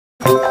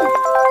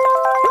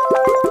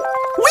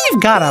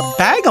got a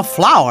bag of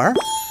flour,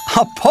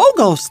 a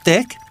pogo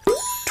stick,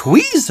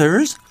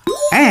 tweezers,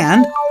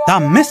 and the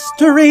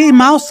mystery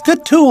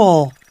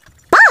Mouseketool.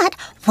 But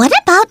what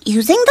about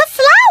using the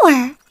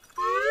flour?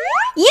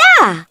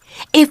 Yeah!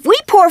 If we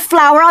pour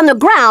flour on the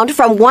ground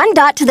from one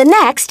dot to the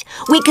next,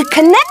 we could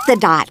connect the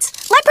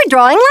dots, like we're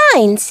drawing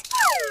lines.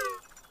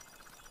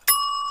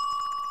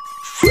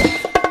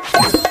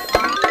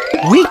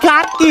 We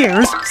got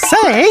ears.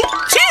 Say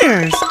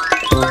cheers!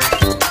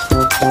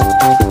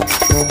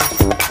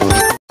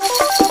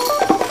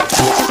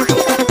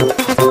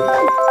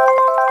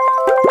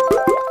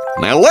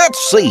 Now let's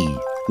see.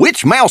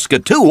 Which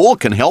Mouseketool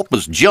can help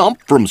us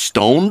jump from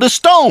stone to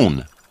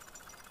stone?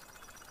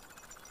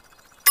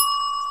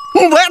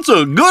 That's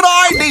a good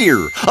idea.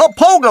 A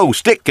pogo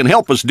stick can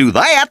help us do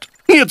that.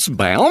 It's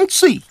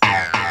bouncy.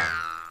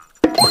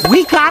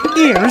 We got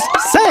ears.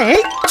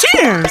 Say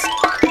cheers!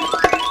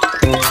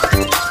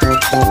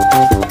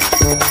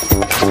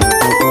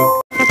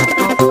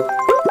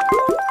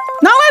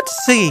 Now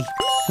let's see.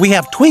 We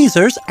have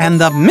tweezers and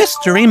the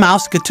mystery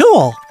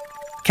Mouseketool.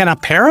 Can a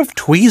pair of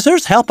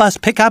tweezers help us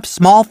pick up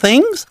small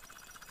things?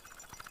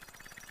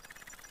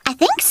 I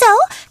think so,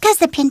 because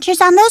the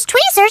pinchers on those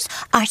tweezers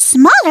are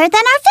smaller than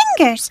our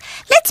fingers.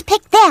 Let's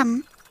pick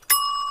them.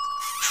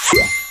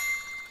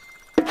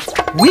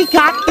 We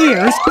got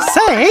ears.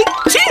 Say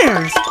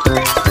cheers!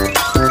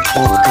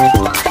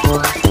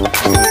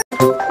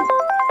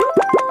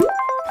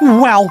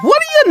 Well, what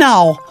do you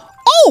know?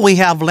 All we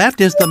have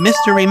left is the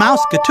mystery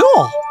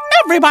Mouseketool.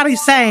 Everybody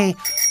say,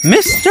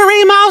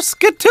 Mystery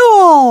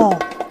Mouseketool!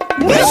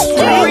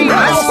 Mystery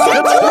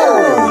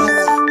Mouseketool!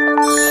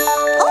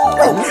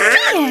 Oh,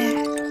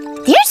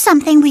 dear. There's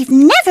something we've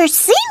never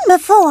seen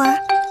before.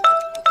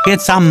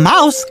 It's a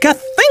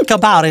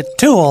Mouse-ka-think-about-it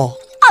tool.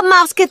 A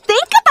mouse could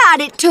think about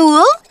it,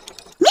 tool.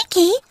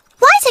 Mickey,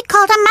 why is it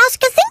called a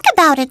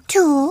Mouse-ka-think-about-it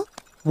tool?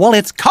 Well,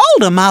 it's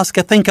called a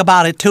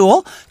Mouse-ka-think-about-it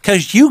tool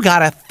because you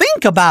gotta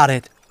think about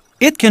it.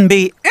 It can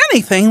be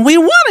anything we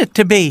want it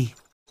to be.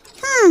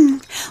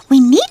 We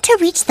need to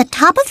reach the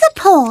top of the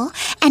pole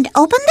and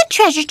open the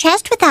treasure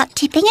chest without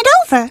tipping it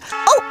over.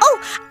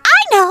 Oh,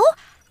 I know!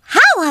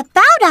 How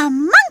about a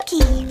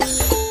monkey?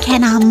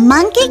 Can a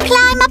monkey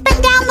climb up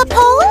and down the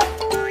pole?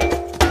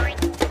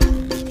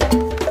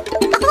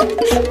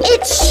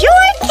 It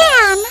sure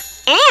can!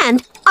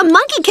 And a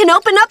monkey can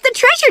open up the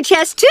treasure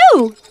chest,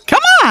 too.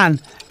 Come on!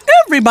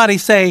 Everybody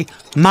say,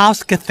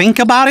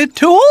 Mouse-ka-think-about-it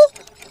tool?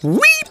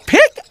 We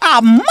pick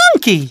a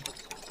monkey!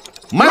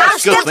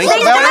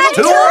 Mouseka-think-about-it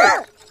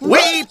tool!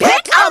 We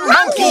pick a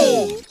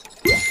monkey!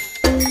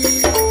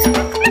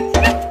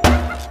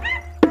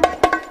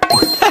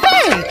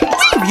 Hey!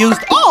 We've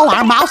used all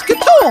our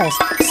Mouseketools!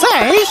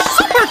 Say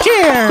super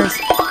cheers!